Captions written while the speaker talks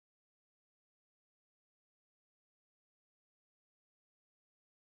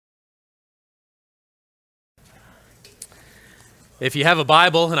If you have a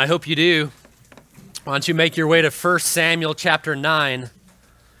Bible, and I hope you do, why don't you make your way to 1 Samuel chapter 9.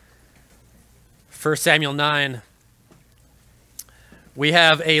 1 Samuel 9. We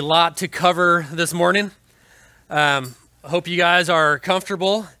have a lot to cover this morning. Hope you guys are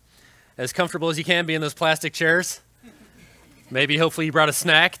comfortable as you can be in those plastic chairs. Maybe, hopefully, you brought a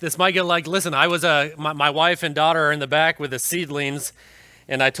snack. This might get like, listen, I was my wife and daughter are in the back with the seedlings,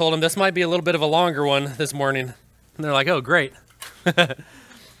 and I told them this might be a little bit of a longer one this morning. And they're like, oh, great.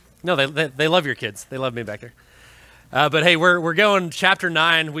 No, they love your kids. They love me back there. But hey, we're going chapter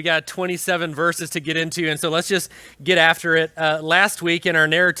 9. We got 27 verses to get into, and so let's just get after it. Last week in our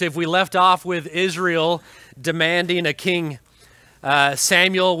narrative, we left off with Israel demanding a king.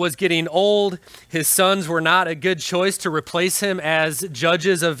 Samuel was getting old. His sons were not a good choice to replace him as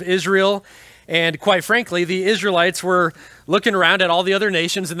judges of Israel. And quite frankly, the Israelites were looking around at all the other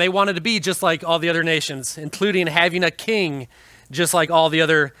nations, and they wanted to be just like all the other nations, including having a king just like all the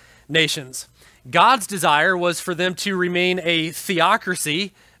other nations. God's desire was for them to remain a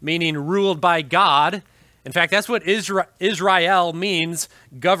theocracy, meaning ruled by God. In fact, that's what Israel means,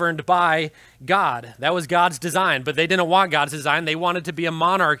 governed by God. That was God's design, but they didn't want God's design. They wanted to be a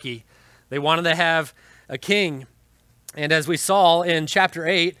monarchy. They wanted to have a king. And as we saw in chapter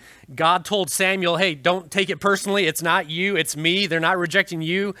 8, God told Samuel, hey, don't take it personally. It's not you, it's me. They're not rejecting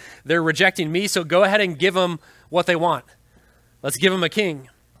you. They're rejecting me. So go ahead and give them what they want. Let's give them a king.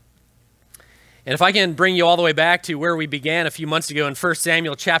 And if I can bring you all the way back to where we began a few months ago in 1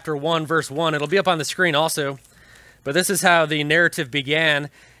 Samuel chapter 1, verse 1, it'll be up on the screen also. But this is how the narrative began.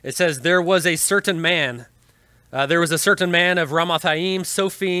 It says, there was a certain man. There was a certain man of Ramathaim,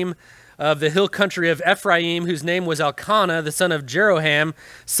 Sophim, of the hill country of Ephraim, whose name was Elkanah, the son of Jeroham,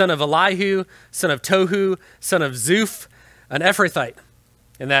 son of Elihu, son of Tohu, son of Zuph, an Ephrathite.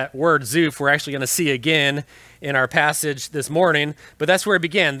 And that word Zuph we're actually going to see again in our passage this morning, but that's where it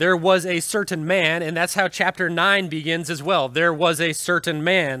began. There was a certain man, and that's how chapter 9 begins as well. There was a certain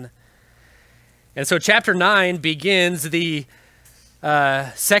man. And so chapter 9 begins the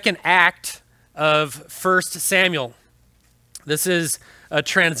second act of 1 Samuel. This is a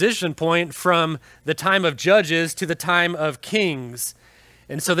transition point from the time of Judges to the time of Kings.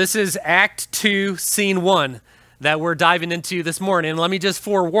 And so this is Act 2, Scene 1 that we're diving into this morning. And let me just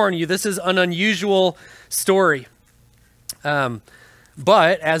forewarn you, this is an unusual story.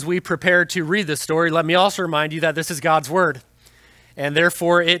 But as we prepare to read this story, let me also remind you that this is God's word. And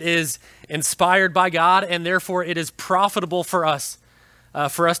therefore it is inspired by God, and therefore it is profitable for us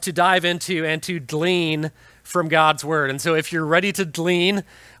to dive into and to glean from God's word. And so if you're ready to glean,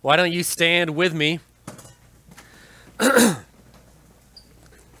 why don't you stand with me?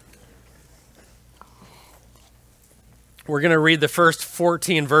 We're going to read the first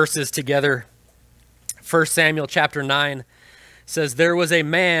 14 verses together. 1 Samuel chapter 9 says, there was a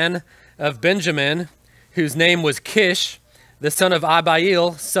man of Benjamin whose name was Kish, the son of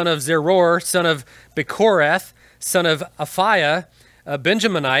Abiel, son of Zeror, son of Bechorath, son of Aphiah, a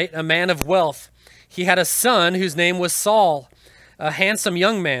Benjaminite, a man of wealth. He had a son whose name was Saul, a handsome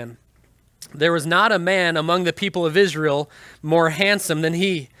young man. There was not a man among the people of Israel more handsome than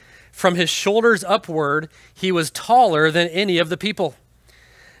he. From his shoulders upward, he was taller than any of the people.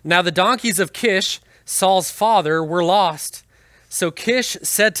 Now the donkeys of Kish, Saul's father, were lost. So Kish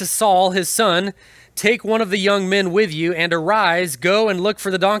said to Saul, his son, take one of the young men with you and arise, go and look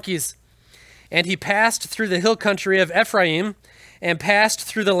for the donkeys. And he passed through the hill country of Ephraim and passed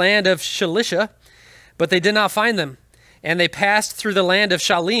through the land of Shalisha, but they did not find them. And they passed through the land of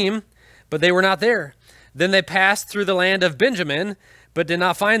Shalim, but they were not there. Then they passed through the land of Benjamin, but did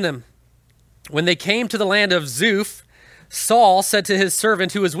not find them. When they came to the land of Zuph, Saul said to his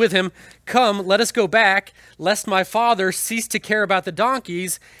servant who was with him, come, let us go back, lest my father cease to care about the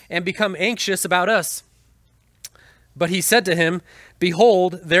donkeys and become anxious about us. But he said to him,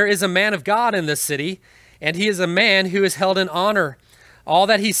 behold, there is a man of God in this city, and he is a man who is held in honor. All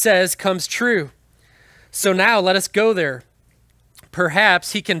that he says comes true. So now let us go there.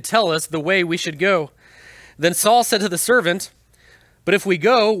 Perhaps he can tell us the way we should go. Then Saul said to the servant, but if we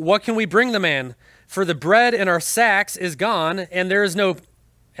go, what can we bring the man? For the bread in our sacks is gone, and there is no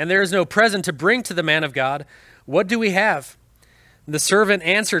present to bring to the man of God. What do we have? The servant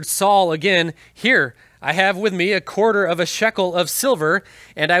answered Saul again, here, I have with me a quarter of a shekel of silver,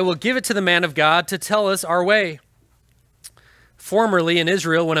 and I will give it to the man of God to tell us our way. Formerly in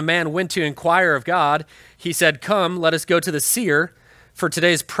Israel, when a man went to inquire of God, he said, come, let us go to the seer, for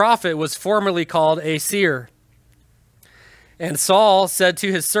today's prophet was formerly called a seer. And Saul said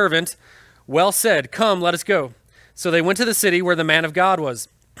to his servant, well said, come, let us go. So they went to the city where the man of God was.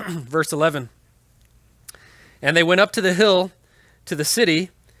 Verse 11. And they went up to the hill to the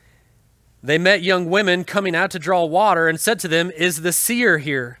city, they met young women coming out to draw water and said to them, "Is the seer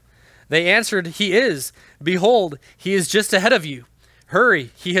here?" They answered, "He is. Behold, he is just ahead of you.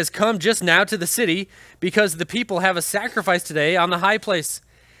 Hurry, he has come just now to the city, because the people have a sacrifice today on the high place.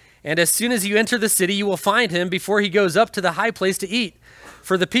 And as soon as you enter the city, you will find him before he goes up to the high place to eat.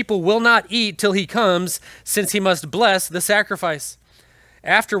 For the people will not eat till he comes, since he must bless the sacrifice.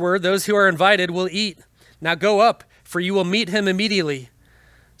 Afterward, those who are invited will eat. Now go up, for you will meet him immediately."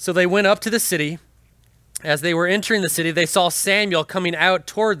 So they went up to the city. As they were entering the city, they saw Samuel coming out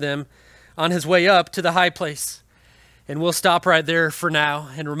toward them on his way up to the high place. And we'll stop right there for now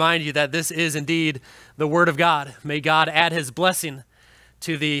and remind you that this is indeed the word of God. May God add his blessing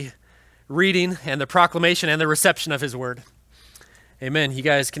to the reading and the proclamation and the reception of his word. Amen. You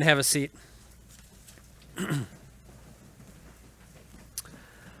guys can have a seat.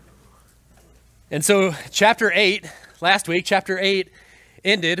 And so chapter 8, last week, chapter 8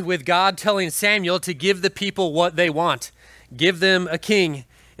 ended with God telling Samuel to give the people what they want. Give them a king.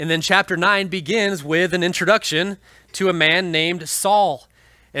 And then chapter 9 begins with an introduction to a man named Saul.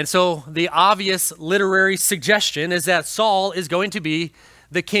 And so the obvious literary suggestion is that Saul is going to be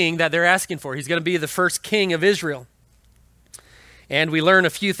the king that they're asking for. He's going to be the first king of Israel. And we learn a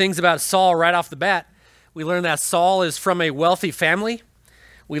few things about Saul right off the bat. We learn that Saul is from a wealthy family.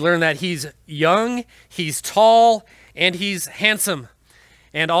 We learn that he's young, he's tall, and he's handsome.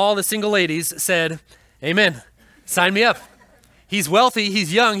 And all the single ladies said, "Amen, sign me up." He's wealthy,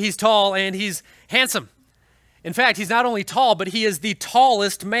 he's young, he's tall, and he's handsome. In fact, he's not only tall, but he is the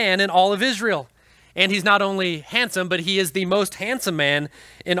tallest man in all of Israel. And he's not only handsome, but he is the most handsome man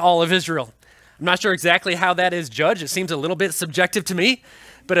in all of Israel. I'm not sure exactly how that is judged. It seems a little bit subjective to me,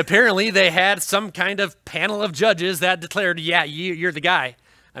 but apparently they had some kind of panel of judges that declared, "Yeah, you're the guy.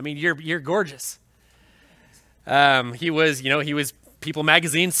 I mean, you're gorgeous." He was People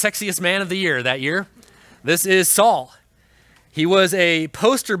Magazine's sexiest man of the year that year. This is Saul. He was a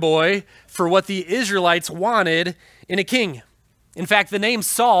poster boy for what the Israelites wanted in a king. In fact, the name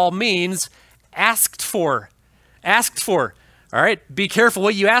Saul means asked for. Asked for. All right, be careful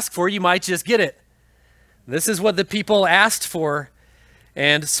what you ask for. You might just get it. This is what the people asked for.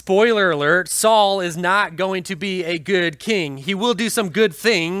 And spoiler alert, Saul is not going to be a good king. He will do some good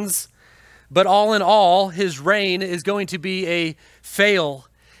things, but all in all, his reign is going to be a fail.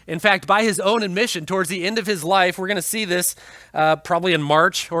 In fact, by his own admission, towards the end of his life, we're going to see this probably in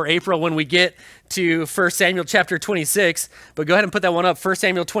March or April when we get to 1 Samuel chapter 26. But go ahead and put that one up, 1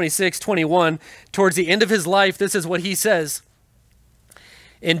 Samuel 26:21. Towards the end of his life, this is what he says.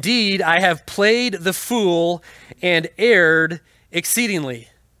 "Indeed, I have played the fool and erred exceedingly."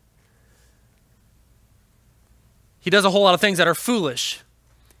 He does a whole lot of things that are foolish.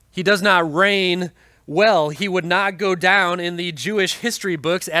 He does not reign well. He would not go down in the Jewish history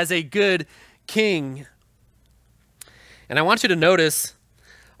books as a good king. And I want you to notice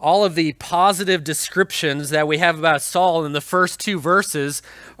all of the positive descriptions that we have about Saul in the first two verses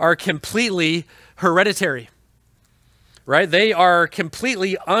are completely hereditary, right? They are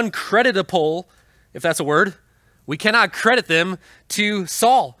completely uncreditable, if that's a word. We cannot credit them to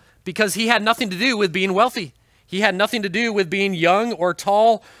Saul because he had nothing to do with being wealthy. He had nothing to do with being young or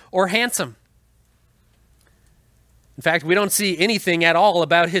tall or handsome. In fact, we don't see anything at all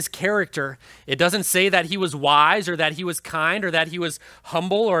about his character. It doesn't say that he was wise or that he was kind or that he was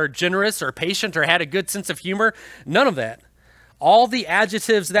humble or generous or patient or had a good sense of humor. None of that. All the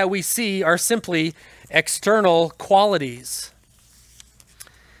adjectives that we see are simply external qualities.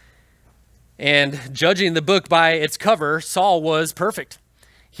 And judging the book by its cover, Saul was perfect.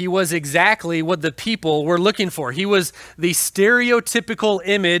 He was exactly what the people were looking for. He was the stereotypical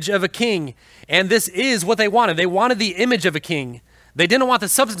image of a king. And this is what they wanted. They wanted the image of a king. They didn't want the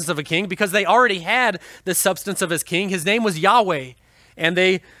substance of a king because they already had the substance of his king. His name was Yahweh, and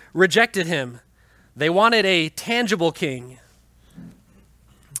they rejected him. They wanted a tangible king.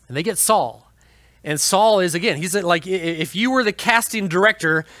 And they get Saul. And Saul is, again, he's like, if you were the casting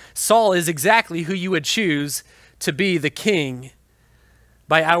director, Saul is exactly who you would choose to be the king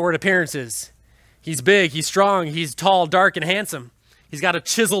by outward appearances. He's big, he's strong, he's tall, dark, and handsome. He's got a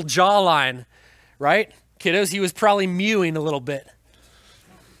chiseled jawline, right? Kiddos, he was probably mewing a little bit.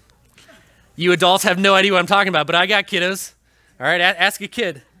 You adults have no idea what I'm talking about, but I got kiddos. All right, ask a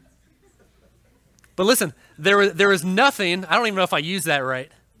kid. But listen, there was nothing, I don't even know if I used that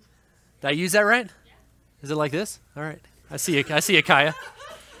right. Did I use that right? Yeah. Is it like this? All right. I see you, Kaya.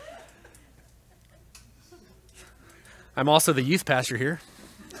 I'm also the youth pastor here.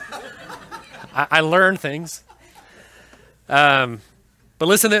 I learn things. But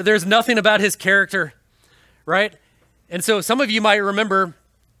listen, there's nothing about his character, right? And so some of you might remember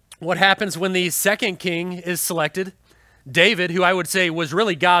what happens when the second king is selected. David, who I would say was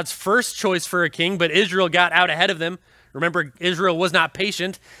really God's first choice for a king, but Israel got out ahead of them. Remember, Israel was not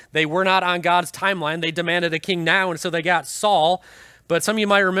patient. They were not on God's timeline. They demanded a king now, and so they got Saul. But some of you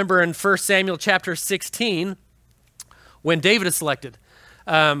might remember in 1 Samuel chapter 16, when David is selected,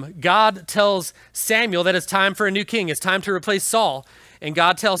 God tells Samuel that it's time for a new king. It's time to replace Saul. And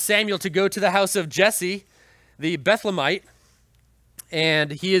God tells Samuel to go to the house of Jesse, the Bethlehemite,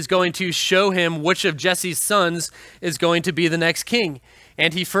 and he is going to show him which of Jesse's sons is going to be the next king.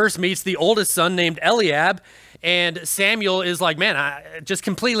 And he first meets the oldest son named Eliab, and Samuel is like, man, just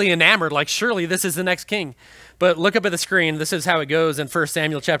completely enamored, like surely this is the next king. But look up at the screen. This is how it goes in 1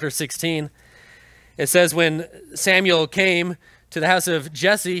 Samuel chapter 16. It says, when Samuel came to the house of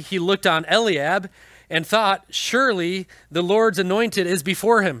Jesse, he looked on Eliab and thought, surely the Lord's anointed is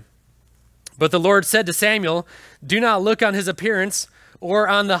before him. But the Lord said to Samuel, do not look on his appearance or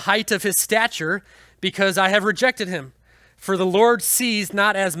on the height of his stature, because I have rejected him. For the Lord sees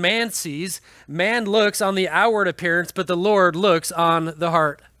not as man sees. Man looks on the outward appearance, but the Lord looks on the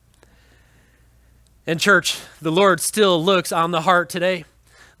heart. And church, the Lord still looks on the heart today.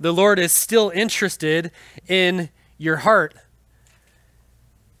 The Lord is still interested in your heart.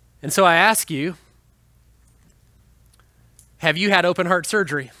 And so I ask you, have you had open heart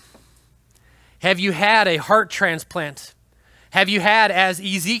surgery? Have you had a heart transplant? Have you had, as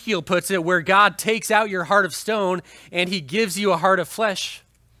Ezekiel puts it, where God takes out your heart of stone and he gives you a heart of flesh?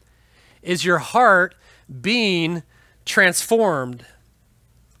 Is your heart being transformed?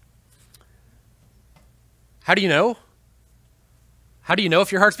 How do you know? How do you know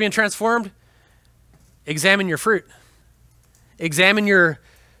if your heart's being transformed? Examine your fruit. Examine your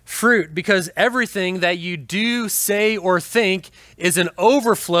fruit, because everything that you do, say, or think is an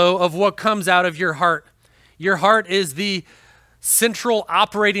overflow of what comes out of your heart. Your heart is the central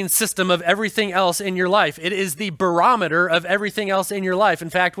operating system of everything else in your life. It is the barometer of everything else in your life.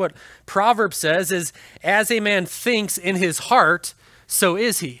 In fact, what Proverbs says is, as a man thinks in his heart, so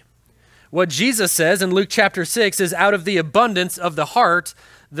is he. What Jesus says in Luke chapter 6 is, out of the abundance of the heart,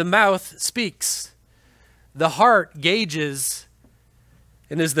 the mouth speaks. The heart gauges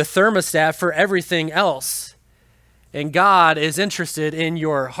and is the thermostat for everything else. And God is interested in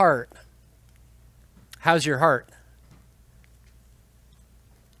your heart. How's your heart?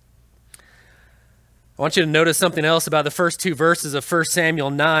 I want you to notice something else about the first two verses of 1 Samuel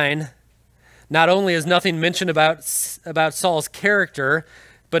 9. Not only is nothing mentioned about Saul's character,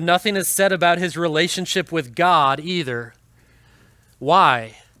 but nothing is said about his relationship with God either.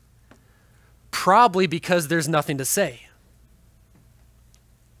 Why? Probably because there's nothing to say.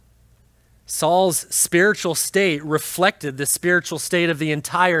 Saul's spiritual state reflected the spiritual state of the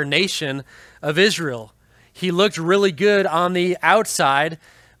entire nation of Israel. He looked really good on the outside,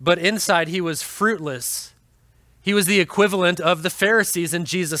 but inside he was fruitless. He was the equivalent of the Pharisees in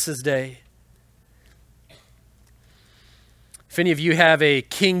Jesus' day. If any of you have a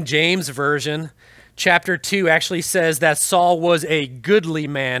King James version, chapter 2 actually says that Saul was a goodly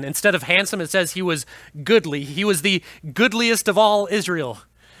man. Instead of handsome, it says he was goodly. He was the goodliest of all Israel.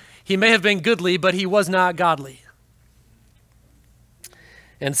 He may have been goodly, but he was not godly.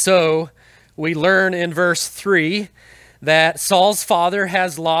 And so we learn in verse 3 that Saul's father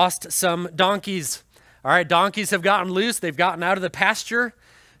has lost some donkeys. All right, donkeys have gotten loose. They've gotten out of the pasture.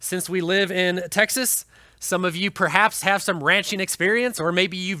 Since we live in Texas, some of you perhaps have some ranching experience, or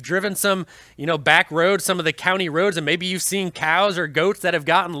maybe you've driven some, back roads, some of the county roads, and maybe you've seen cows or goats that have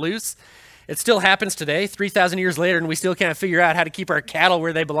gotten loose. It still happens today, 3,000 years later, and we still can't figure out how to keep our cattle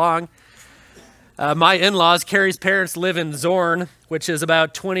where they belong. My in-laws, Carrie's parents, live in Zorn, which is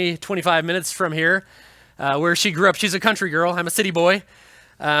about 25 minutes from here, where she grew up. She's a country girl. I'm a city boy.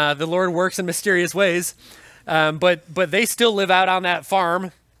 The Lord works in mysterious ways. But they still live out on that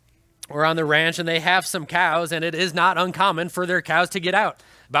farm or on the ranch, and they have some cows, and it is not uncommon for their cows to get out.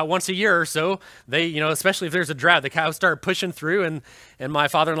 About once a year or so, they, especially if there's a drought, the cows start pushing through, and my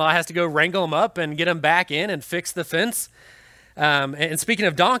father-in-law has to go wrangle them up and get them back in and fix the fence. And speaking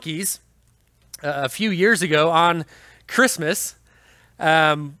of donkeys, a few years ago on Christmas,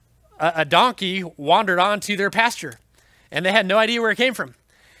 a donkey wandered onto their pasture, and they had no idea where it came from.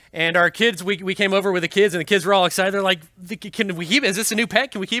 And our kids, we came over with the kids, and the kids were all excited. They're like, can we keep it? Is this a new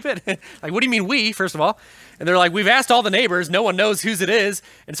pet? Can we keep it? Like, what do you mean we, first of all? And they're like, we've asked all the neighbors. No one knows whose it is.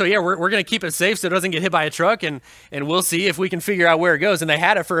 And so, yeah, we're going to keep it safe so it doesn't get hit by a truck, and we'll see if we can figure out where it goes. And they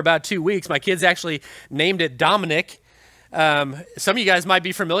had it for about 2 weeks. My kids actually named it Dominic. Some of you guys might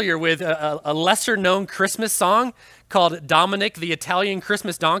be familiar with a lesser-known Christmas song called Dominic, the Italian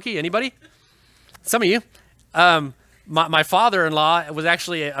Christmas Donkey. Anybody? Some of you. My father-in-law was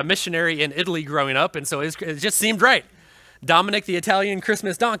actually a missionary in Italy growing up, and so it just seemed right. Dominic, the Italian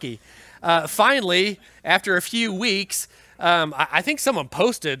Christmas donkey. Finally, after a few weeks, I think someone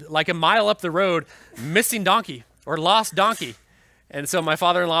posted like a mile up the road, missing donkey or lost donkey. And so my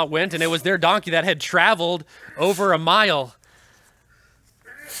father-in-law went, and it was their donkey that had traveled over a mile.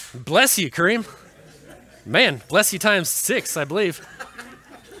 Bless you, Kareem. Man, bless you times 6, I believe.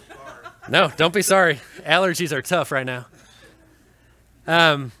 No, don't be sorry. Allergies are tough right now.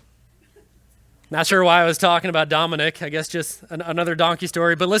 Not sure why I was talking about Dominic. I guess just another donkey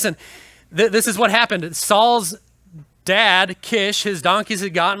story. But listen, this is what happened. Saul's dad, Kish, his donkeys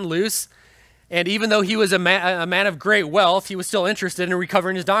had gotten loose. And even though he was a man of great wealth, he was still interested in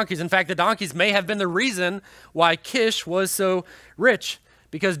recovering his donkeys. In fact, the donkeys may have been the reason why Kish was so rich,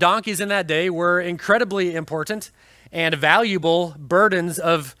 because donkeys in that day were incredibly important and valuable burdens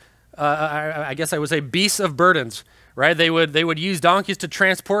of, I guess I would say, beasts of burdens, right? They would use donkeys to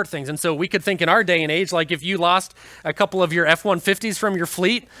transport things. And so we could think in our day and age, like if you lost a couple of your F-150s from your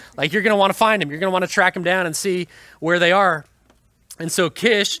fleet, like you're going to want to find them. You're going to want to track them down and see where they are. And so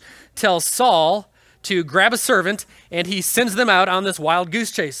Kish tells Saul to grab a servant, and he sends them out on this wild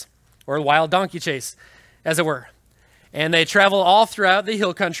goose chase, or wild donkey chase, as it were. And they travel all throughout the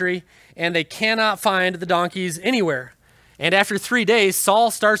hill country, and they cannot find the donkeys anywhere. And after 3 days,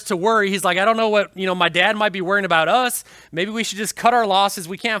 Saul starts to worry. He's like, I don't know what, my dad might be worrying about us. Maybe we should just cut our losses.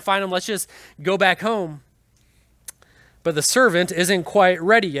 We can't find them. Let's just go back home. But the servant isn't quite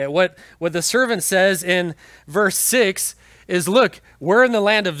ready yet. What the servant says in verse 6 is, look, we're in the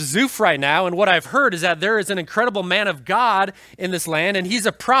land of Zuph right now, and what I've heard is that there is an incredible man of God in this land, and he's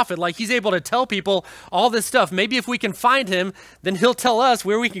a prophet. Like, he's able to tell people all this stuff. Maybe if we can find him, then he'll tell us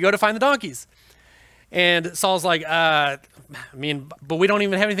where we can go to find the donkeys. And Saul's like, but we don't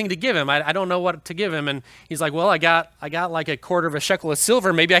even have anything to give him. I don't know what to give him. And he's like, well, I got like a quarter of a shekel of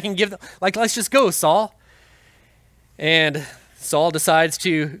silver. Maybe I can give them. Like, let's just go, Saul. And Saul decides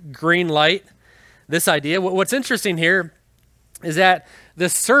to green light this idea. What's interesting here is that the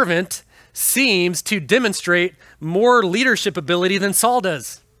servant seems to demonstrate more leadership ability than Saul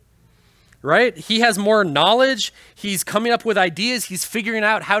does, right? He has more knowledge. He's coming up with ideas. He's figuring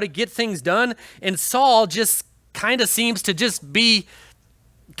out how to get things done. And Saul just kind of seems to just be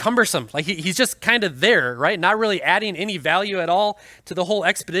cumbersome. Like he's just kind of there, right? Not really adding any value at all to the whole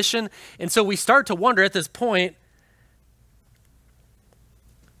expedition. And so we start to wonder at this point,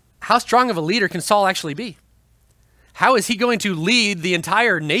 how strong of a leader can Saul actually be? How is he going to lead the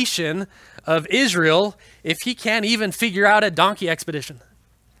entire nation of Israel if he can't even figure out a donkey expedition?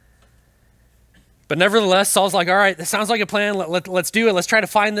 But nevertheless, Saul's like, all right, this sounds like a plan. Let's do it. Let's try to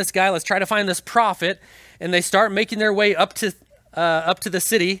find this guy. Let's try to find this prophet. And they start making their way up to the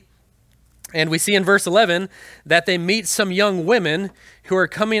city. And we see in verse 11 that they meet some young women who are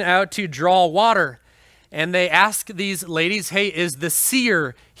coming out to draw water. And they ask these ladies, hey, is the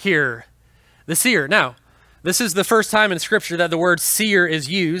seer here? The seer. Now, this is the first time in Scripture that the word seer is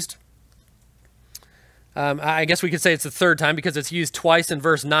used. I guess we could say it's the third time because it's used twice in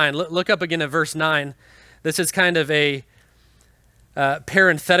verse 9. Look up again at verse 9. This is kind of a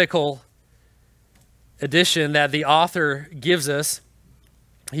parenthetical addition that the author gives us.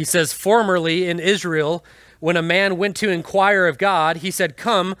 He says, formerly in Israel, when a man went to inquire of God, he said,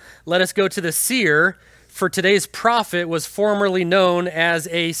 come, let us go to the seer, for today's prophet was formerly known as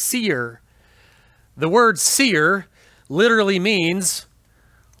a seer. The word seer literally means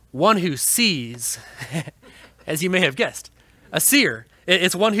one who sees, as you may have guessed. A seer.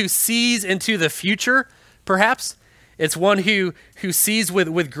 It's one who sees into the future, perhaps. It's one who sees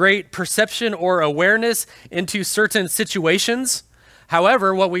with great perception or awareness into certain situations.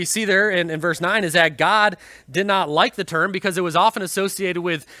 However, what we see there in verse 9 is that God did not like the term because it was often associated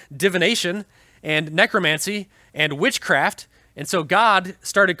with divination and necromancy and witchcraft. And so God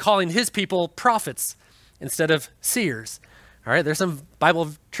started calling his people prophets instead of seers. All right, there's some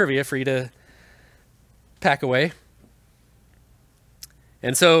Bible trivia for you to pack away.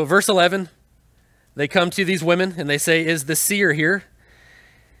 And so verse 11, they come to these women and they say, is the seer here?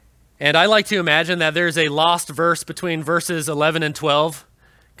 And I like to imagine that there's a lost verse between verses 11 and 12,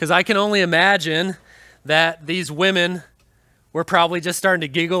 because I can only imagine that these women were probably just starting to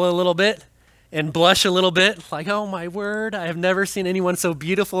giggle a little bit and blush a little bit, like, oh my word, I have never seen anyone so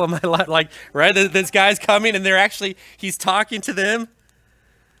beautiful in my life. Like, right, this guy's coming and he's talking to them,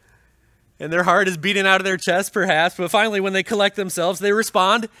 and their heart is beating out of their chest perhaps, but finally when they collect themselves, they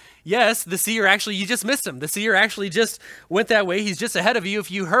respond, yes, the seer actually, you just missed him. The seer actually just went that way. He's just ahead of you. If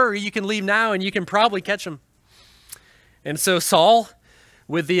you hurry, you can leave now and you can probably catch him. And so Saul,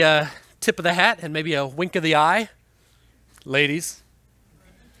 with the tip of the hat and maybe a wink of the eye, Ladies,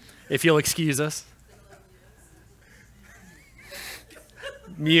 if you'll excuse us.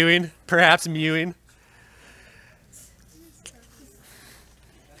 Mewing, perhaps mewing.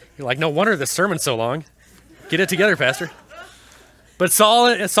 You're like, no wonder the sermon's so long. Get it together, Pastor. But Saul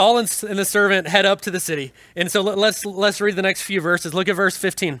and the servant head up to the city. And so let's read the next few verses. Look at verse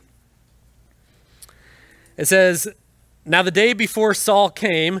 15. It says, now the day before Saul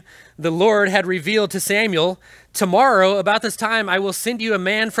came, the Lord had revealed to Samuel, tomorrow about this time I will send you a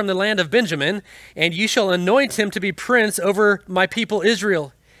man from the land of Benjamin, and you shall anoint him to be prince over my people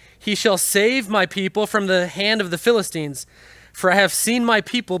Israel. He shall save my people from the hand of the Philistines, for I have seen my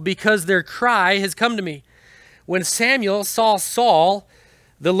people because their cry has come to me. When Samuel saw Saul,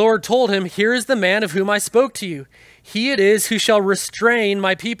 the Lord told him, here is the man of whom I spoke to you. He it is who shall restrain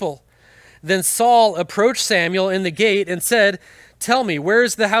my people. Then Saul approached Samuel in the gate and said, tell me, where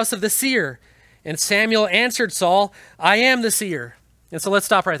is the house of the seer? And Samuel answered Saul, I am the seer. And so let's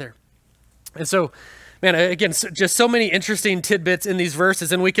stop right there. And so, man, again, just so many interesting tidbits in these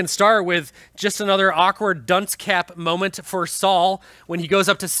verses. And we can start with just another awkward dunce cap moment for Saul when he goes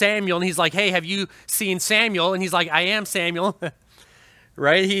up to Samuel and he's like, hey, have you seen Samuel? And he's like, I am Samuel,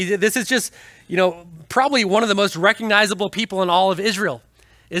 right? This is just, probably one of the most recognizable people in all of Israel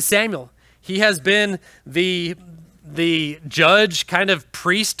is Samuel. He has been the judge, kind of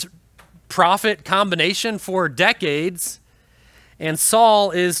priest, prophet combination for decades. And Saul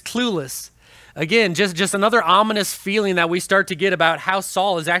is clueless. Again, just another ominous feeling that we start to get about how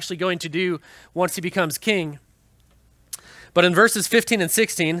Saul is actually going to do once he becomes king. But in verses 15 and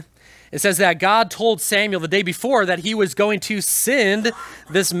 16, it says that God told Samuel the day before that he was going to send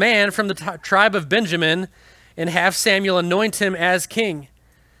this man from the tribe of Benjamin and have Samuel anoint him as king.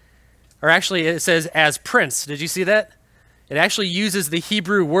 Or actually, it says as prince. Did you see that? It actually uses the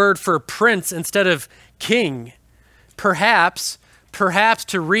Hebrew word for prince instead of king. Perhaps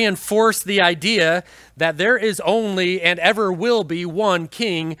to reinforce the idea that there is only and ever will be one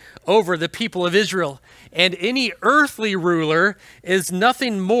king over the people of Israel. And any earthly ruler is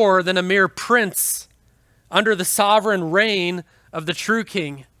nothing more than a mere prince under the sovereign reign of the true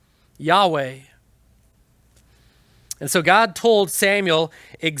king, Yahweh. And so God told Samuel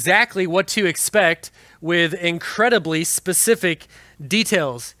exactly what to expect with incredibly specific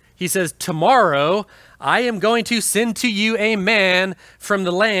details. He says, tomorrow I am going to send to you a man from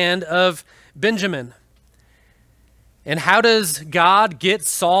the land of Benjamin. And how does God get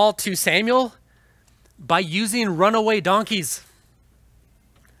Saul to Samuel? By using runaway donkeys.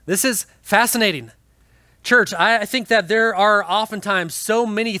 This is fascinating. Church, I think that there are oftentimes so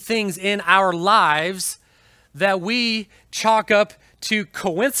many things in our lives that we chalk up to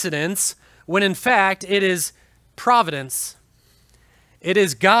coincidence when in fact it is providence. It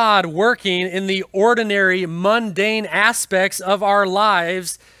is God working in the ordinary, mundane aspects of our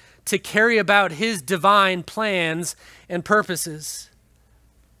lives to carry about his divine plans and purposes.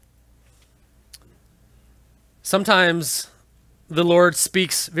 Sometimes the Lord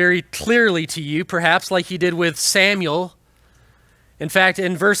speaks very clearly to you, perhaps like he did with Samuel. In fact,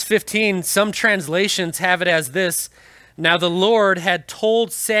 in verse 15, some translations have it as this: now the Lord had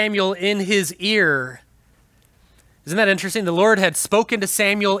told Samuel in his ear. Isn't that interesting? The Lord had spoken to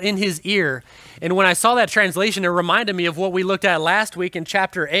Samuel in his ear. And when I saw that translation, it reminded me of what we looked at last week in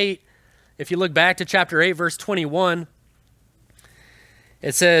chapter 8. If you look back to chapter 8, verse 21,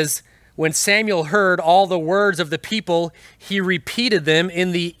 it says, when Samuel heard all the words of the people, he repeated them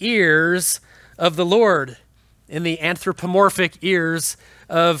in the ears of the Lord, in the anthropomorphic ears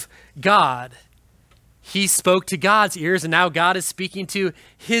of God. He spoke to God's ears, and now God is speaking to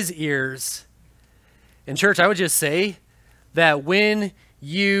his ears. In church, I would just say that when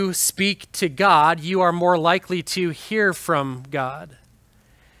you speak to God, you are more likely to hear from God.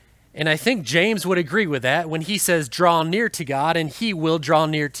 And I think James would agree with that when he says, draw near to God and he will draw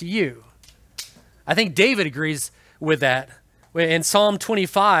near to you. I think David agrees with that. In Psalm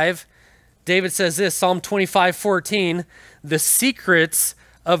 25, David says this, Psalm 25:14, the secrets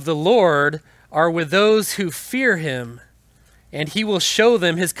of the Lord are with those who fear him, and he will show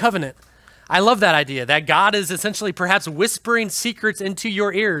them his covenant. I love that idea, that God is essentially perhaps whispering secrets into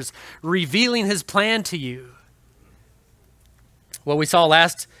your ears, revealing his plan to you. What we saw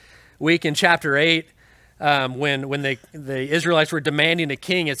last week in chapter 8, when the Israelites were demanding a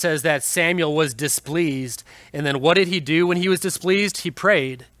king, it says that Samuel was displeased. And then what did he do when he was displeased? He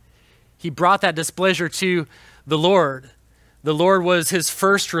prayed. He brought that displeasure to the Lord. The Lord was his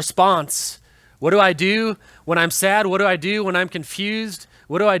first response. What do I do when I'm sad? What do I do when I'm confused?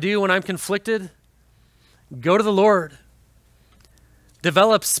 What do I do when I'm conflicted? Go to the Lord.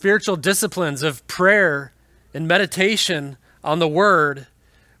 Develop spiritual disciplines of prayer and meditation on the word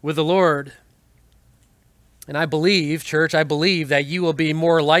with the Lord. And I believe, church, I believe that you will be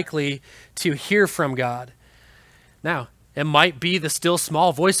more likely to hear from God. Now, it might be the still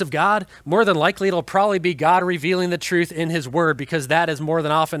small voice of God. More than likely, it'll probably be God revealing the truth in his word, because that is more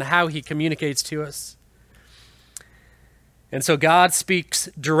than often how he communicates to us. And so God speaks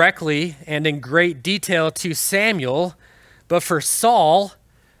directly and in great detail to Samuel, but for Saul,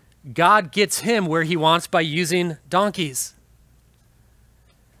 God gets him where he wants by using donkeys.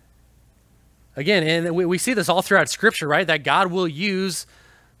 Again, and we see this all throughout Scripture, right? That God will use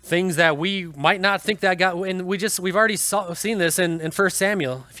things that we might not think that God, and we've already seen this in 1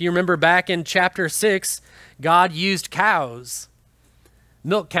 Samuel. If you remember back in chapter 6, God used cows,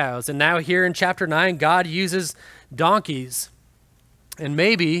 milk cows. And now here in chapter 9, God uses donkeys. And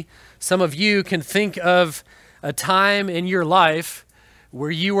maybe some of you can think of a time in your life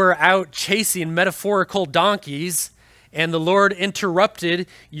where you were out chasing metaphorical donkeys and the Lord interrupted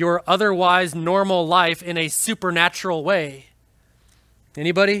your otherwise normal life in a supernatural way.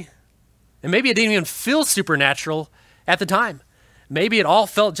 Anybody? And maybe it didn't even feel supernatural at the time. Maybe it all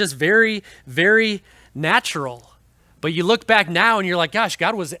felt just very, very natural. But you look back now and you're like, gosh,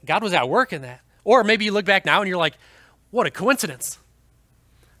 God was at work in that. Or maybe you look back now and you're like, what a coincidence,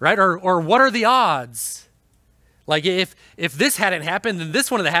 right? Or what are the odds? Like if this hadn't happened, then this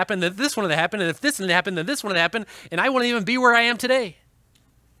one would have happened, then this one would have happened, and if this didn't happen, then this one would have happened, and I wouldn't even be where I am today.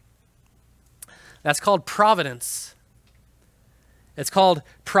 That's called providence. It's called,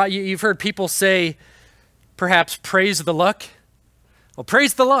 you've heard people say, perhaps, praise the luck. Well,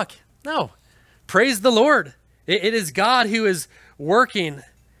 praise the luck. No, praise the Lord. It is God who is working.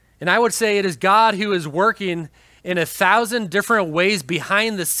 And I would say it is God who is working in 1,000 different ways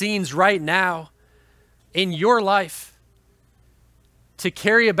behind the scenes right now in your life to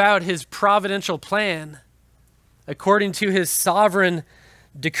carry about his providential plan according to his sovereign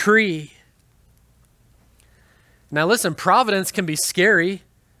decree. Now listen, providence can be scary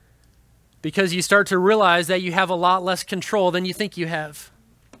because you start to realize that you have a lot less control than you think you have.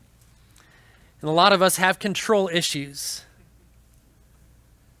 And a lot of us have control issues.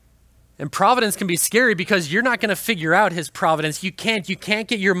 And providence can be scary because you're not going to figure out his providence. You can't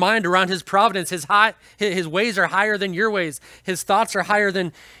get your mind around his providence. His ways are higher than your ways. His thoughts are higher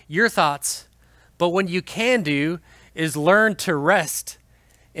than your thoughts. But what you can do is learn to rest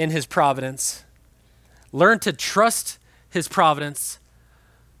in his providence. Learn to trust his providence.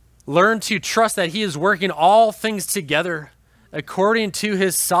 Learn to trust that he is working all things together according to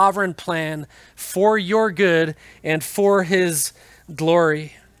his sovereign plan for your good and for his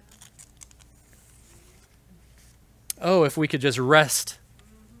glory. Oh, if we could just rest.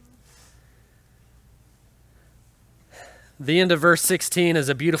 The end of verse 16 is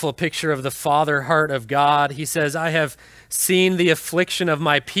a beautiful picture of the Father heart of God. He says, I have seen the affliction of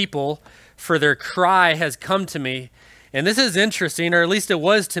my people, for their cry has come to me. And this is interesting, or at least it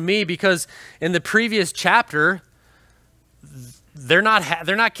was to me, because in the previous chapter, they're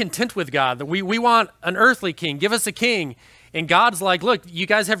not content with God. We want an earthly king. Give us a king. And God's like, look, you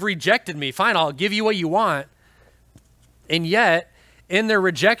guys have rejected me. Fine, I'll give you what you want. And yet, in their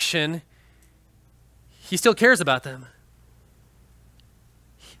rejection, he still cares about them.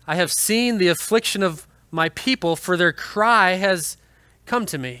 I have seen the affliction of my people, for their cry has come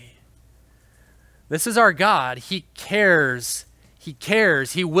to me. This is our God. He cares. He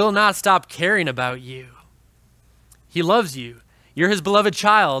cares. He will not stop caring about you. He loves you. You're his beloved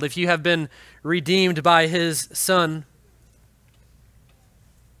child if you have been redeemed by his Son.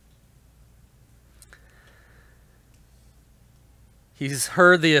 He's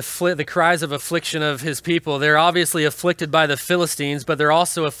heard the cries of affliction of his people. They're obviously afflicted by the Philistines, but they're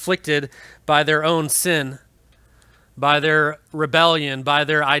also afflicted by their own sin, by their rebellion, by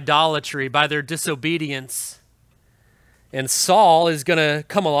their idolatry, by their disobedience. And Saul is going to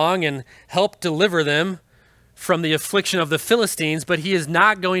come along and help deliver them from the affliction of the Philistines, but he is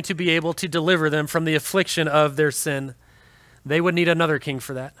not going to be able to deliver them from the affliction of their sin. They would need another king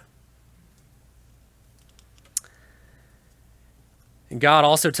for that. And God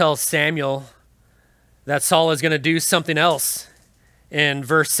also tells Samuel that Saul is going to do something else in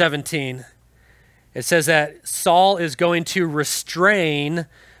verse 17. It says that Saul is going to restrain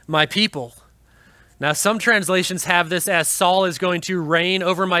my people. Now, some translations have this as Saul is going to reign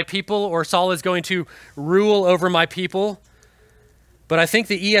over my people, or Saul is going to rule over my people. But I think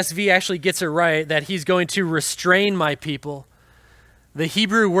the ESV actually gets it right, that he's going to restrain my people. The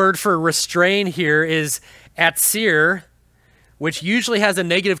Hebrew word for restrain here is atzir, which usually has a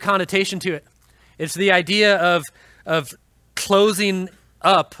negative connotation to it. It's the idea of closing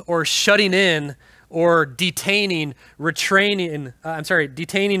up or shutting in or detaining, restraining,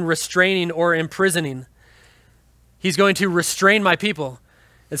 or imprisoning. He's going to restrain my people.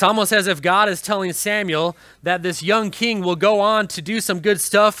 It's almost as if God is telling Samuel that this young king will go on to do some good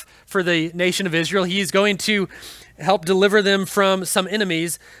stuff for the nation of Israel. He's going to help deliver them from some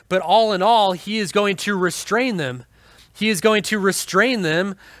enemies, but all in all, he is going to restrain them. He is going to restrain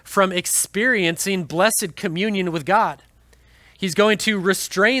them from experiencing blessed communion with God. He's going to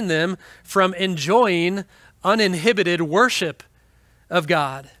restrain them from enjoying uninhibited worship of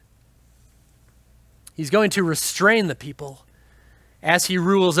God. He's going to restrain the people as he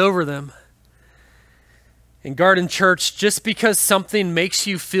rules over them. In Garden Church, just because something makes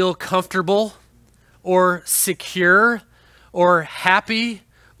you feel comfortable or secure or happy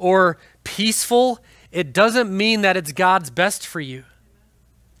or peaceful, it doesn't mean that it's God's best for you.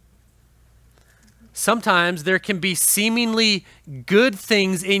 Sometimes there can be seemingly good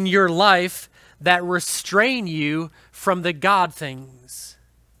things in your life that restrain you from the God things.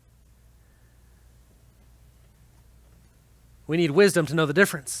 We need wisdom to know the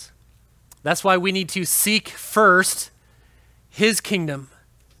difference. That's why we need to seek first his kingdom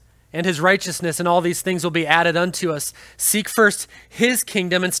and his righteousness, and all these things will be added unto us. Seek first his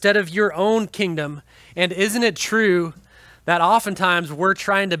kingdom instead of your own kingdom. And isn't it true that oftentimes we're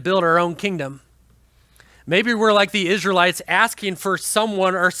trying to build our own kingdom? Maybe we're like the Israelites asking for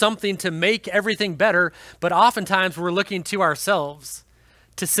someone or something to make everything better, but oftentimes we're looking to ourselves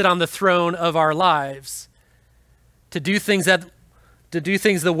to sit on the throne of our lives, to do things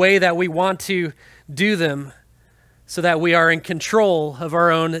the way that we want to do them, so that we are in control of our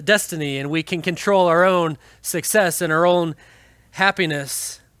own destiny and we can control our own success and our own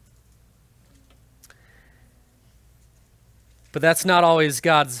happiness. But that's not always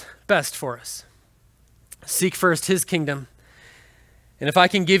God's best for us. Seek first his kingdom. And if I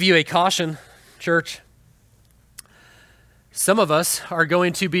can give you a caution, church, some of us are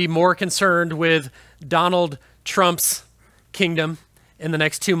going to be more concerned with Donald Trump's kingdom in the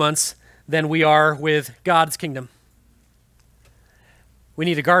next 2 months than we are with God's kingdom. We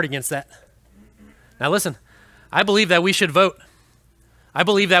need to guard against that. Now listen, I believe that we should vote. I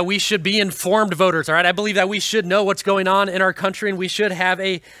believe that we should be informed voters, all right? I believe that we should know what's going on in our country and we should have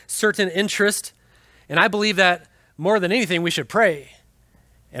a certain interest. And I believe that more than anything, we should pray.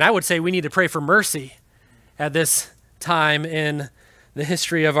 And I would say we need to pray for mercy at this time in the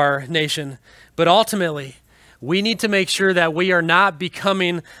history of our nation. But ultimately, we need to make sure that we are not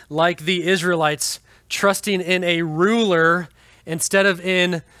becoming like the Israelites, trusting in a ruler instead of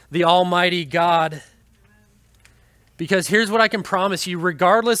in the Almighty God. Because here's what I can promise you,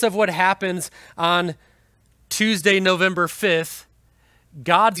 regardless of what happens on Tuesday, November 5th,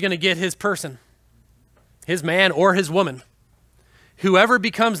 God's going to get his person, his man or his woman. Whoever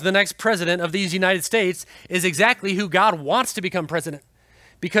becomes the next president of these United States is exactly who God wants to become president.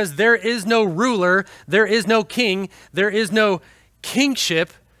 Because there is no ruler, there is no king, there is no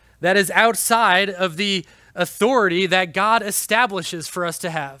kingship that is outside of the authority that God establishes for us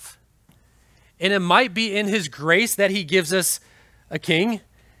to have. And it might be in his grace that he gives us a king.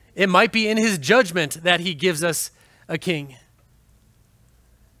 It might be in his judgment that he gives us a king.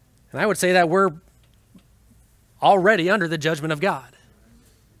 And I would say that we're already under the judgment of God.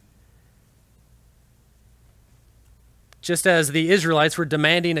 Just as the Israelites were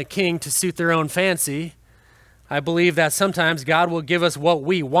demanding a king to suit their own fancy, I believe that sometimes God will give us what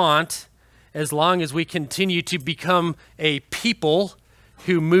we want as long as we continue to become a people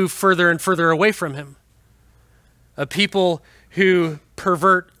who move further and further away from him. A people who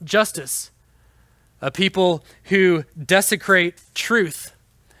pervert justice. A people who desecrate truth.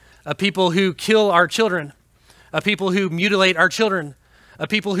 A people who kill our children. A people who mutilate our children. A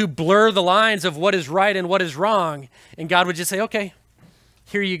people who blur the lines of what is right and what is wrong. And God would just say, okay,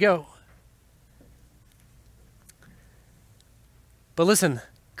 here you go. But listen,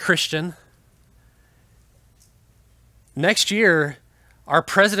 Christian, next year, our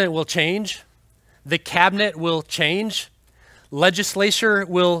president will change. The cabinet will change. Legislature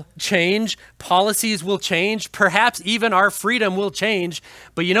will change. Policies will change. Perhaps even our freedom will change.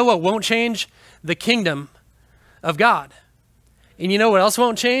 But you know what won't change? The kingdom of God. And you know what else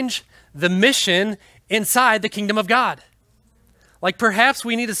won't change? The mission inside the kingdom of God. Like perhaps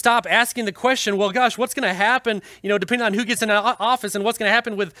we need to stop asking the question, well, gosh, what's going to happen, depending on who gets in office and what's going to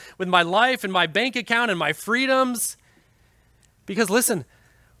happen with my life and my bank account and my freedoms. Because listen,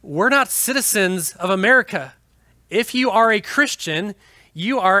 we're not citizens of America. If you are a Christian,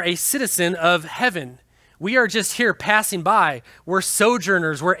 you are a citizen of heaven. We are just here passing by. We're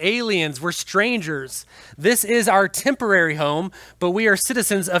sojourners, we're aliens, we're strangers. This is our temporary home, but we are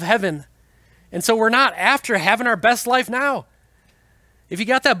citizens of heaven. And so we're not after having our best life now. If you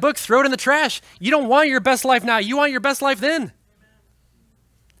got that book, throw it in the trash. You don't want your best life now. You want your best life then.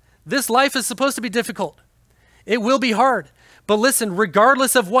 This life is supposed to be difficult. It will be hard. But listen,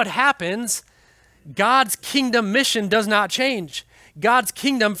 regardless of what happens, God's kingdom mission does not change. God's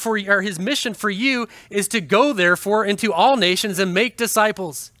kingdom or his mission for you is to go therefore into all nations and make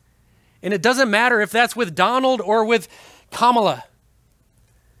disciples. And it doesn't matter if that's with Donald or with Kamala.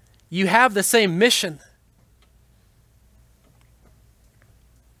 You have the same mission.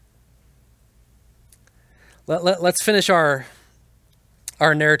 Let's finish our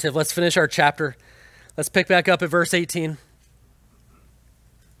narrative. Let's finish our chapter. Let's pick back up at verse 18.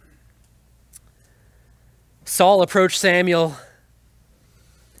 Saul approached Samuel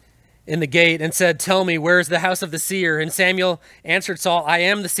in the gate and said, "Tell me, where is the house of the seer?" And Samuel answered Saul, "I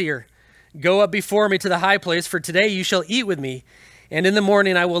am the seer. Go up before me to the high place, for today you shall eat with me. And in the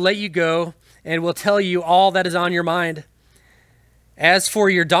morning I will let you go and will tell you all that is on your mind. As for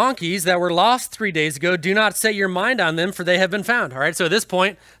your donkeys that were lost 3 days ago, do not set your mind on them, for they have been found." All right, so at this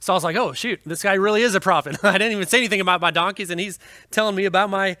point, Saul's like, oh, shoot, this guy really is a prophet. I didn't even say anything about my donkeys, and he's telling me about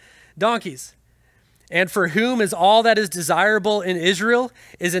my donkeys. "And for whom is all that is desirable in Israel?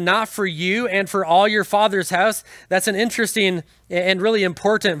 Is it not for you and for all your father's house?" That's an interesting and really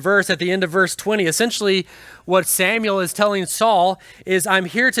important verse at the end of verse 20. Essentially, what Samuel is telling Saul is, I'm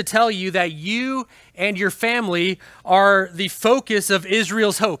here to tell you that you and your family are the focus of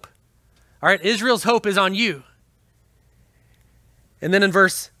Israel's hope. All right, Israel's hope is on you. And then in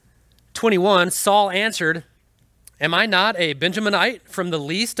verse 21, Saul answered, "Am I not a Benjaminite from the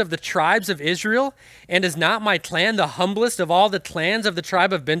least of the tribes of Israel? And is not my clan the humblest of all the clans of the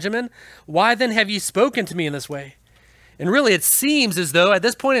tribe of Benjamin? Why then have you spoken to me in this way?" And really, it seems as though at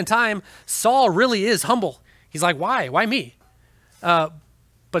this point in time, Saul really is humble. He's like, why? Why me?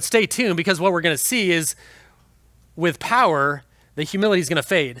 But stay tuned, because what we're going to see is with power, the humility is going to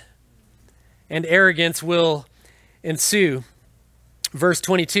fade and arrogance will ensue. Verse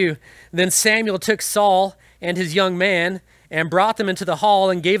 22, "Then Samuel took Saul and his young man and brought them into the hall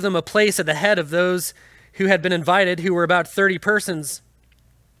and gave them a place at the head of those who had been invited, who were about 30 persons.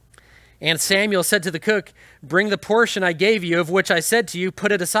 And Samuel said to the cook, 'Bring the portion I gave you, of which I said to you,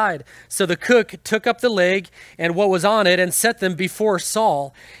 put it aside.' So the cook took up the leg and what was on it and set them before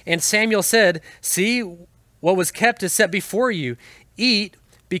Saul. And Samuel said, 'See, what was kept is set before you. Eat,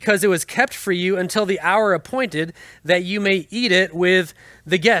 because it was kept for you until the hour appointed, that you may eat it with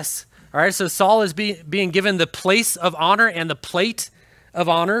the guests.'" All right, so Saul is being given the place of honor and the plate of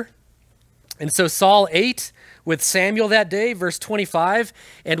honor. And so Saul ate with Samuel that day, verse 25,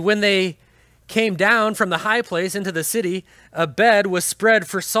 "And when they came down from the high place into the city, a bed was spread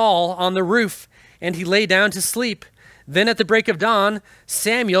for Saul on the roof, and he lay down to sleep. Then at the break of dawn,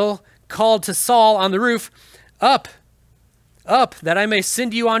 Samuel called to Saul on the roof, 'Up, up, that I may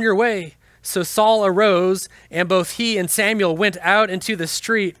send you on your way.' So Saul arose, and both he and Samuel went out into the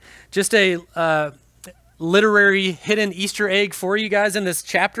street." Just a literary hidden Easter egg for you guys in this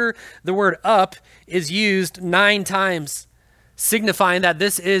chapter. The word "up" is used 9 times, signifying that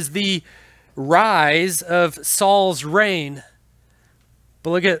this is the rise of Saul's reign.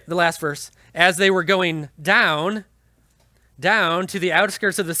 But look at the last verse. "As they were going down to the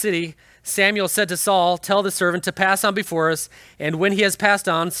outskirts of the city, Samuel said to Saul, 'Tell the servant to pass on before us, and when he has passed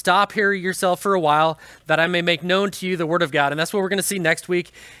on, stop here yourself for a while, that I may make known to you the word of God.'" And that's what we're going to see next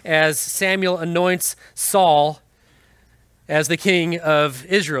week as Samuel anoints Saul as the king of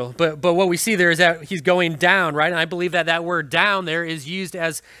Israel. But what we see there is that he's going down, right? And I believe that that word "down" there is used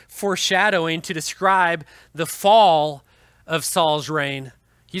as foreshadowing to describe the fall of Saul's reign.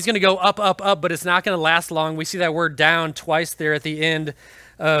 He's going to go up, up, up, but it's not going to last long. We see that word "down" twice there at the end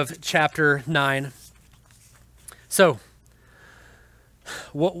of chapter 9. So,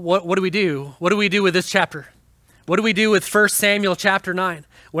 what do we do? What do we do with this chapter? What do we do with 1 Samuel chapter 9?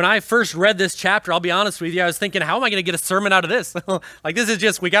 When I first read this chapter, I'll be honest with you, I was thinking, how am I going to get a sermon out of this? Like, this is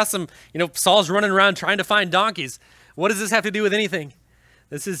just, we got some, Saul's running around trying to find donkeys. What does this have to do with anything?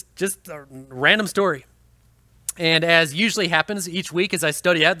 This is just a random story. And as usually happens each week as I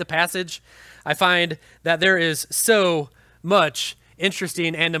study out the passage, I find that there is so much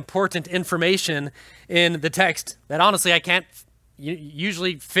interesting and important information in the text that honestly I can't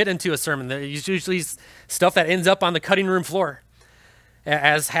usually fit into a sermon. There's usually stuff that ends up on the cutting room floor,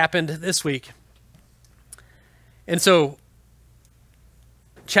 as happened this week. And so,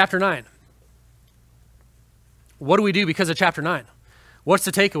 chapter 9. What do we do because of chapter 9? What's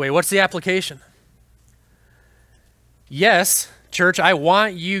the takeaway? What's the application? Yes, Church, I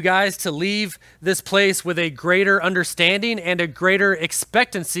want you guys to leave this place with a greater understanding and a greater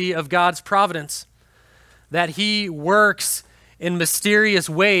expectancy of God's providence, that he works in mysterious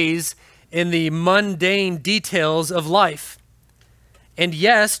ways in the mundane details of life. And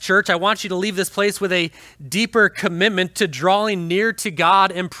yes, church, I want you to leave this place with a deeper commitment to drawing near to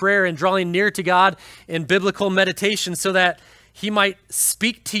God in prayer and drawing near to God in biblical meditation so that he might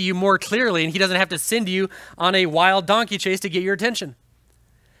speak to you more clearly and he doesn't have to send you on a wild donkey chase to get your attention.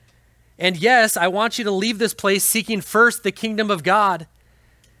 And yes, I want you to leave this place seeking first the kingdom of God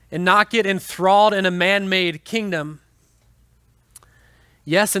and not get enthralled in a man-made kingdom.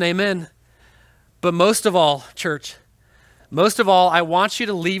 Yes and amen. But most of all, church, most of all, I want you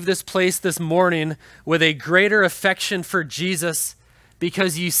to leave this place this morning with a greater affection for Jesus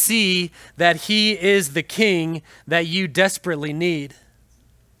because you see that he is the king that you desperately need.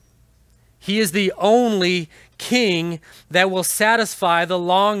 He is the only king that will satisfy the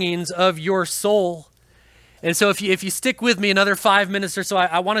longings of your soul. And so if you stick with me another 5 minutes or so,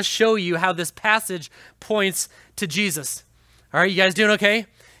 I want to show you how this passage points to Jesus. All right, you guys doing okay?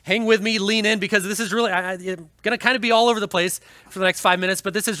 Hang with me, lean in, because this is really, I'm going to kind of be all over the place for the next 5 minutes,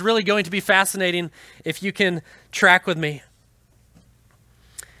 but this is really going to be fascinating if you can track with me.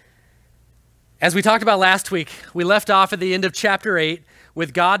 As we talked about last week, we left off at the end of chapter 8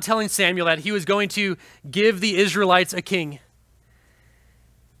 with God telling Samuel that he was going to give the Israelites a king.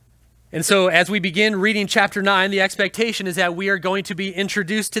 And so as we begin reading chapter 9, the expectation is that we are going to be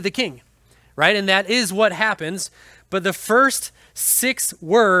introduced to the king, right? And that is what happens. But the first 6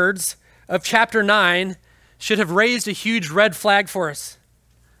 words of chapter 9 should have raised a huge red flag for us.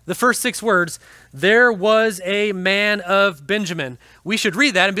 The first 6 words, there was a man of Benjamin. We should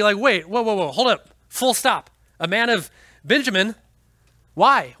read that and be like, wait, whoa, hold up, full stop. A man of Benjamin?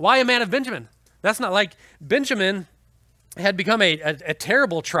 Why? Why a man of Benjamin? That's not like Benjamin had become a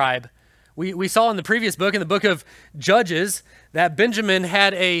terrible tribe. We saw in the previous book, in the book of Judges, that Benjamin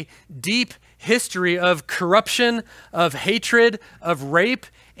had a deep history of corruption, of hatred, of rape,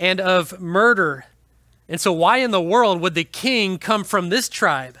 and of murder. And so why in the world would the king come from this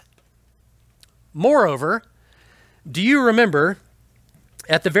tribe? Moreover, do you remember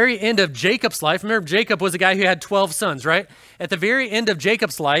at the very end of Jacob's life, remember Jacob was a guy who had 12 sons, right? At the very end of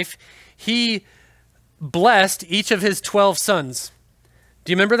Jacob's life, he blessed each of his 12 sons.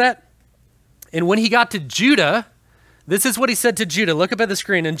 Do you remember that? And when he got to Judah, this is what he said to Judah. Look up at the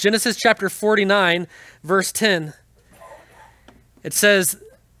screen. In Genesis chapter 49, verse 10, it says,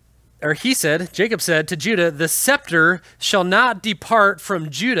 or he said, Jacob said to Judah, the scepter shall not depart from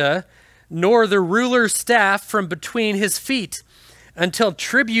Judah, nor the ruler's staff from between his feet, until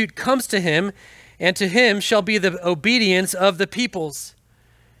tribute comes to him, and to him shall be the obedience of the peoples.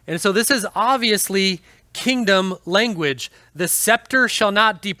 And so this is obviously kingdom language. The scepter shall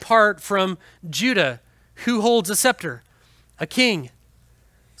not depart from Judah. Who holds a scepter? A king.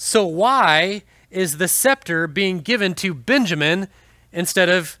 So why is the scepter being given to Benjamin instead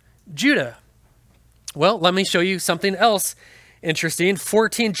of Judah? Well, let me show you something else interesting.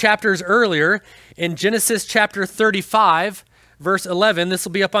 14 chapters earlier, in Genesis chapter 35, verse 11, this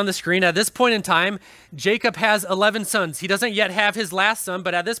will be up on the screen. At this point in time, Jacob has 11 sons. He doesn't yet have his last son,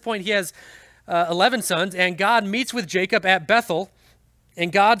 but at this point he has 11 sons, and God meets with Jacob at Bethel,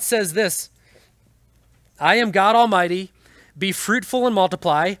 and God says this, I am God Almighty, be fruitful and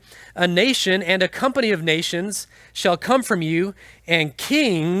multiply. A nation and a company of nations shall come from you, and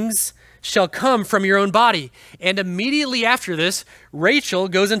kings shall come from your own body. And immediately after this, Rachel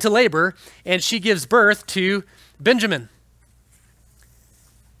goes into labor, and she gives birth to Benjamin.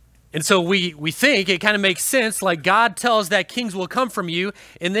 And so we think it kind of makes sense, like God tells that kings will come from you,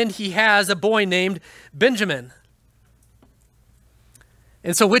 and then he has a boy named Benjamin.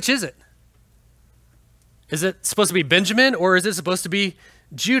 And so which is it? Is it supposed to be Benjamin, or is it supposed to be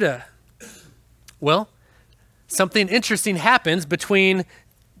Judah? Well, something interesting happens between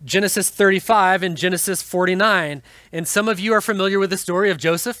Genesis 35 and Genesis 49. And some of you are familiar with the story of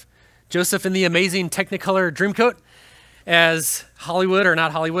Joseph. Joseph in the amazing Technicolor Dreamcoat as Hollywood, or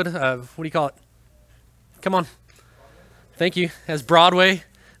not Hollywood, what do you call it? Come on. Thank you. As Broadway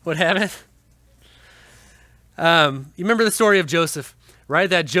would have it. You remember the story of Joseph, right?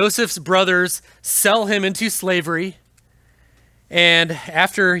 That Joseph's brothers sell him into slavery. And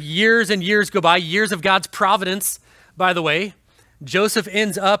after years and years go by, years of God's providence, by the way, Joseph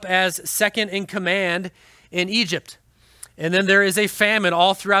ends up as second in command in Egypt. And then there is a famine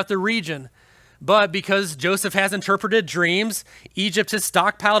all throughout the region. But because Joseph has interpreted dreams, Egypt has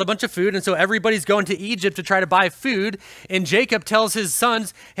stockpiled a bunch of food, and so everybody's going to Egypt to try to buy food. And Jacob tells his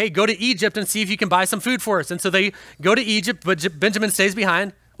sons, hey, go to Egypt and see if you can buy some food for us. And so they go to Egypt, but Benjamin stays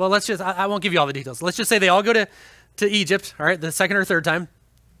behind. Well, I won't give you all the details. Let's just say they all go to Egypt, all right, the second or third time,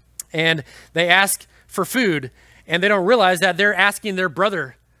 and they ask for food, and they don't realize that they're asking their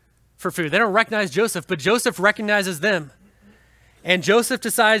brother for food. They don't recognize Joseph, but Joseph recognizes them, and Joseph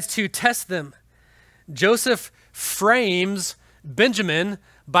decides to test them. Joseph frames Benjamin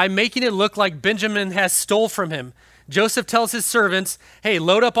by making it look like Benjamin has stole from him. Joseph tells his servants, hey,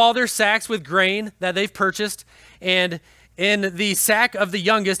 load up all their sacks with grain that they've purchased, and in the sack of the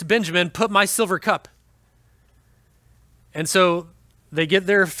youngest, Benjamin, put my silver cup. And so they get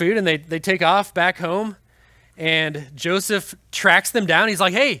their food and they take off back home, and Joseph tracks them down. He's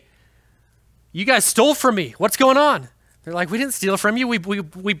like, hey, you guys stole from me. What's going on? They're like, we didn't steal from you.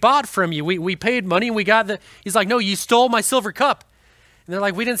 We bought from you. We paid money. And we got the, he's like, no, you stole my silver cup. And they're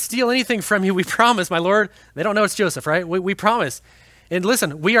like, we didn't steal anything from you. We promise, my Lord. They don't know it's Joseph, right? We promise. And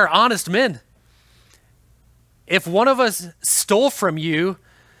listen, we are honest men. If one of us stole from you,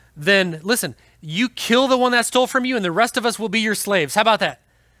 then listen, you kill the one that stole from you and the rest of us will be your slaves. How about that?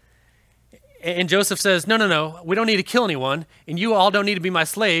 And Joseph says, no, we don't need to kill anyone, and you all don't need to be my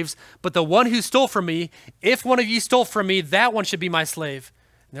slaves, but the one who stole from me, if one of you stole from me, that one should be my slave.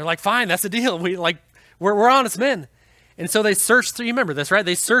 And they're like, fine, that's the deal. We're honest men. And so they search through, you remember this, right?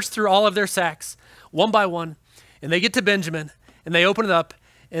 They search through all of their sacks, one by one, and they get to Benjamin, and they open it up,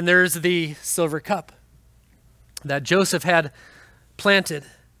 and there's the silver cup that Joseph had planted.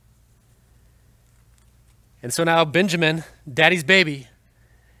 And so now Benjamin, daddy's baby,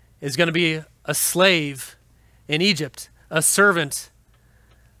 is going to be a slave in Egypt, a servant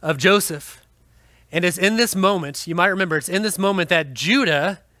of Joseph. And it's in this moment, you might remember, it's in this moment that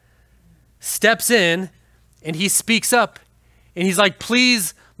Judah steps in and he speaks up. And he's like,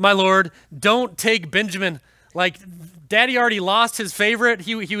 please, my Lord, don't take Benjamin. Like, daddy already lost his favorite.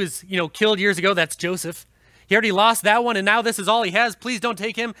 He was, killed years ago. That's Joseph. He already lost that one, and now this is all he has. Please don't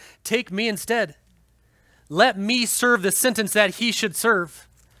take him. Take me instead. Let me serve the sentence that he should serve.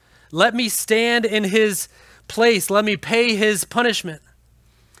 Let me stand in his place. Let me pay his punishment.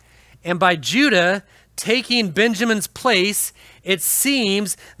 And by Judah taking Benjamin's place, it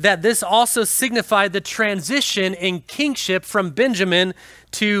seems that this also signified the transition in kingship from Benjamin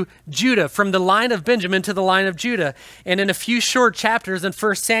to Judah, from the line of Benjamin to the line of Judah. And in a few short chapters in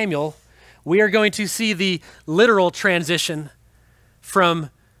 1 Samuel, we are going to see the literal transition from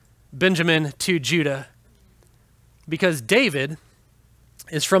Benjamin to Judah, because David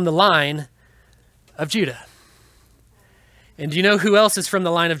is from the line of Judah. And do you know who else is from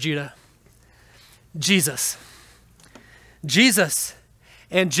the line of Judah? Jesus. Jesus.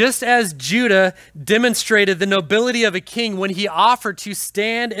 And just as Judah demonstrated the nobility of a king when he offered to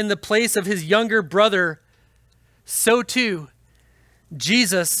stand in the place of his younger brother, so too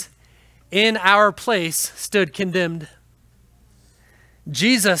Jesus in our place stood condemned.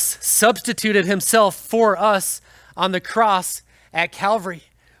 Jesus substituted himself for us on the cross at Calvary,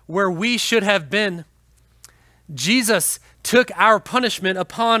 where we should have been. Jesus took our punishment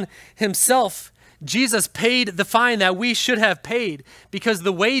upon himself. Jesus paid the fine that we should have paid, because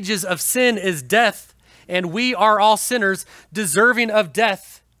the wages of sin is death, and we are all sinners deserving of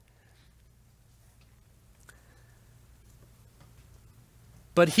death.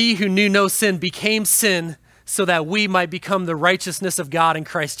 But he who knew no sin became sin so that we might become the righteousness of God in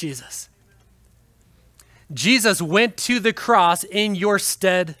Christ Jesus. Jesus went to the cross in your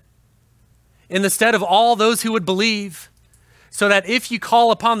stead, in the stead of all those who would believe, so that if you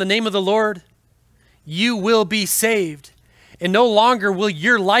call upon the name of the Lord, you will be saved. And no longer will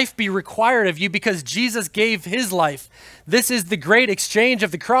your life be required of you, because Jesus gave his life. This is the great exchange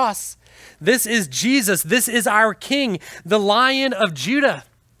of the cross. This is Jesus. This is our King, the Lion of Judah.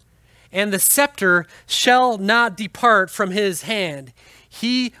 And the scepter shall not depart from his hand.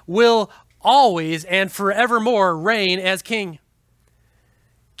 He will always and forevermore reign as king.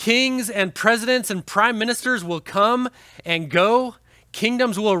 Kings and presidents and prime ministers will come and go.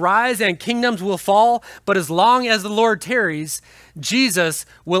 Kingdoms will rise and kingdoms will fall. But as long as the Lord tarries, Jesus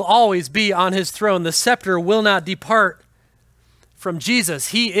will always be on his throne. The scepter will not depart from Jesus.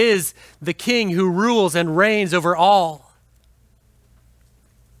 He is the king who rules and reigns over all.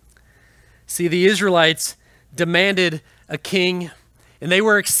 See, the Israelites demanded a king. And they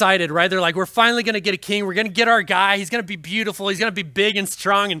were excited, right? They're like, we're finally going to get a king. We're going to get our guy. He's going to be beautiful. He's going to be big and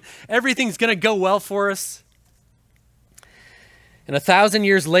strong, and everything's going to go well for us. And 1,000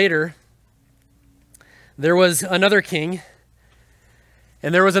 years later, there was another king,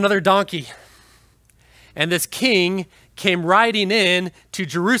 and there was another donkey. And this king came riding in to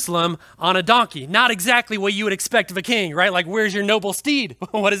Jerusalem on a donkey. Not exactly what you would expect of a king, right? Like, where's your noble steed?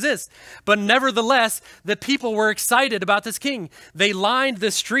 What is this? But nevertheless, the people were excited about this king. They lined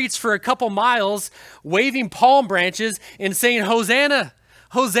the streets for a couple miles, waving palm branches and saying, Hosanna,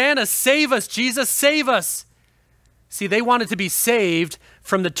 Hosanna, save us, Jesus, save us. See, they wanted to be saved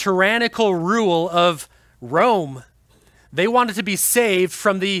from the tyrannical rule of Rome. They wanted to be saved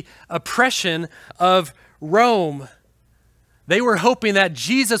from the oppression of Rome. They were hoping that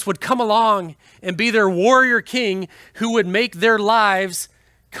Jesus would come along and be their warrior king who would make their lives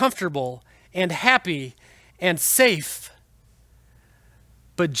comfortable and happy and safe.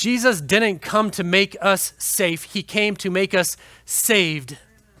 But Jesus didn't come to make us safe. He came to make us saved.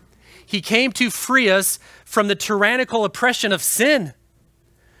 He came to free us from the tyrannical oppression of sin,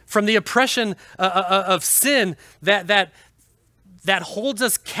 from the oppression of sin that holds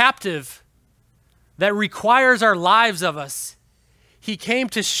us captive, that requires our lives of us. He came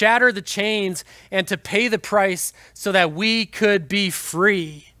to shatter the chains and to pay the price so that we could be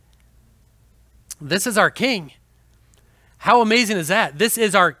free. This is our King. How amazing is that? This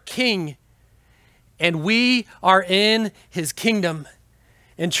is our King, and we are in his kingdom.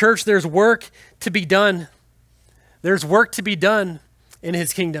 In church, there's work to be done. There's work to be done in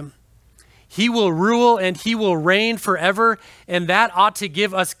his kingdom. He will rule and he will reign forever, and that ought to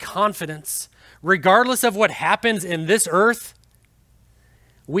give us confidence. Regardless of what happens in this earth,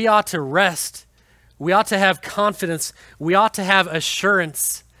 we ought to rest. We ought to have confidence. We ought to have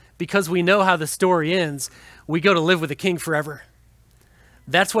assurance because we know how the story ends. We go to live with the King forever.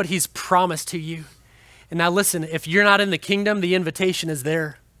 That's what he's promised to you. And now listen, if you're not in the kingdom, the invitation is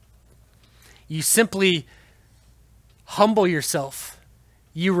there. You simply humble yourself.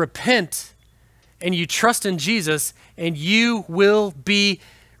 You repent and you trust in Jesus, and you will be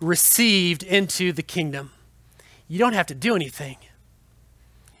received into the kingdom. You don't have to do anything.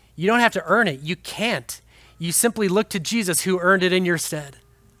 You don't have to earn it. You can't. You simply look to Jesus who earned it in your stead.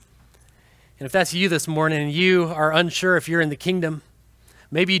 And if that's you this morning and you are unsure if you're in the kingdom,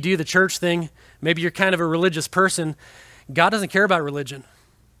 maybe you do the church thing, maybe you're kind of a religious person, God doesn't care about religion.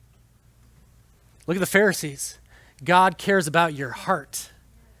 Look at the Pharisees. God cares about your heart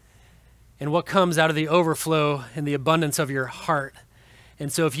and what comes out of the overflow and the abundance of your heart.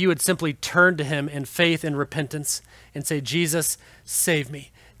 And so if you would simply turn to him in faith and repentance and say, Jesus, save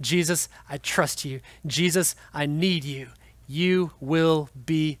me. Jesus, I trust you. Jesus, I need you. You will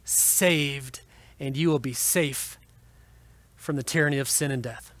be saved and you will be safe from the tyranny of sin and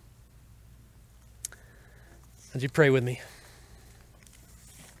death. Would you pray with me?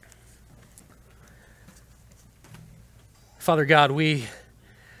 Father God, we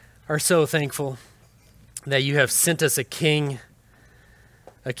are so thankful that you have sent us a king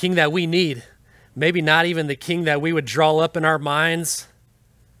that we need. Maybe not even the king that we would draw up in our minds,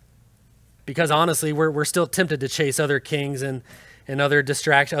 because honestly, we're still tempted to chase other kings and other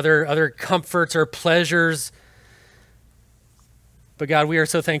distractions, other comforts or pleasures. But God, we are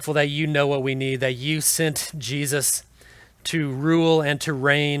so thankful that you know what we need, that you sent Jesus to rule and to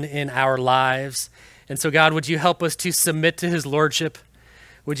reign in our lives. And so God, would you help us to submit to his lordship?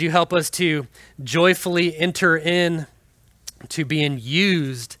 Would you help us to joyfully enter in to being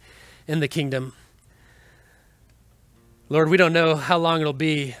used in the kingdom? Lord, we don't know how long it'll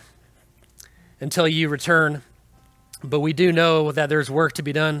be until you return, but we do know that there's work to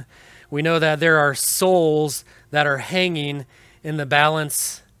be done. We know that there are souls that are hanging in the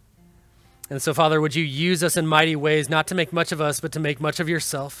balance. And so, Father, would you use us in mighty ways, not to make much of us, but to make much of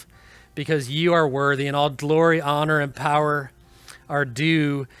yourself, because you are worthy, and all glory, honor, and power are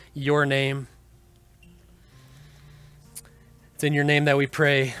due your name. It's in your name that we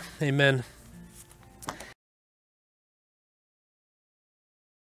pray. Amen.